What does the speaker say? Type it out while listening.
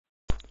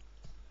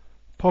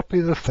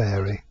Poppy the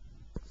Fairy.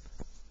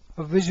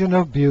 A vision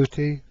of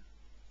beauty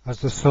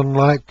as the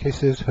sunlight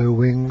kisses her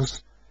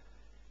wings,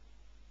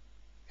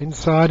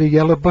 inside a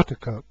yellow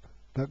buttercup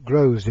that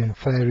grows in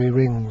fairy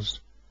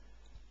rings.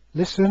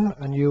 Listen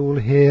and you will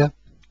hear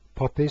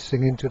Poppy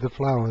singing to the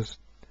flowers,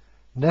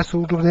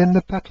 nestled within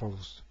the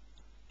petals,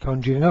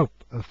 conjuring up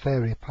of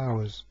fairy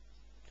powers.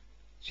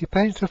 She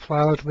paints the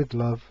flowers with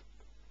love,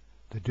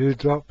 the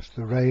dewdrops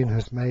the rain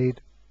has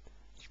made,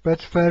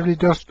 spreads fairy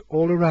dust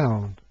all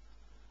around,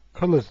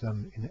 colours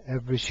them in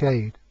every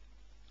shade.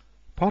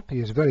 Poppy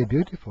is very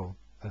beautiful,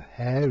 her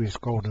hair is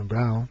golden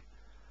brown,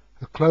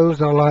 her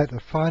clothes are like the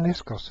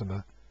finest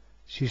gossamer,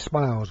 she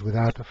smiles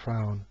without a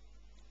frown.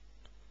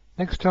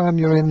 Next time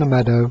you're in the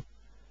meadow,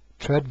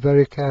 tread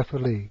very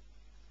carefully.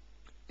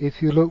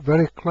 If you look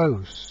very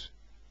close,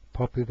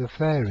 Poppy the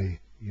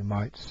Fairy you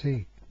might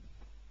see.